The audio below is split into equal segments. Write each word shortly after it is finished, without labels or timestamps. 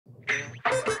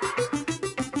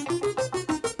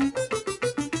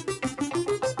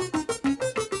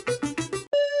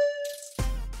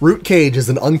Root Cage is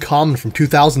an uncommon from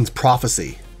 2000's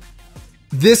Prophecy.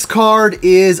 This card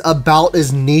is about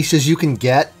as niche as you can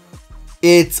get.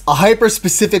 It's a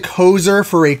hyper-specific hoser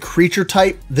for a creature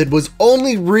type that was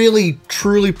only really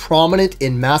truly prominent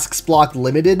in Masks Block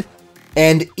Limited,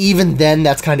 and even then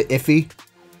that's kind of iffy.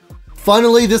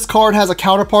 Funnily, this card has a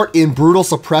counterpart in Brutal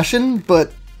Suppression,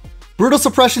 but Brutal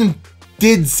Suppression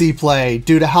did see play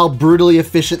due to how brutally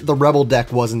efficient the Rebel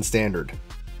deck was in Standard.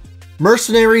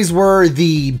 Mercenaries were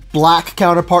the black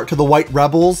counterpart to the white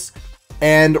Rebels,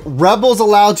 and Rebels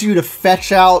allowed you to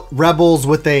fetch out Rebels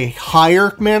with a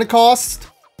higher mana cost,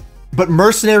 but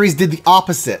Mercenaries did the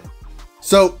opposite.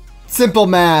 So, simple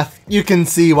math, you can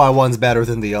see why one's better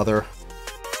than the other.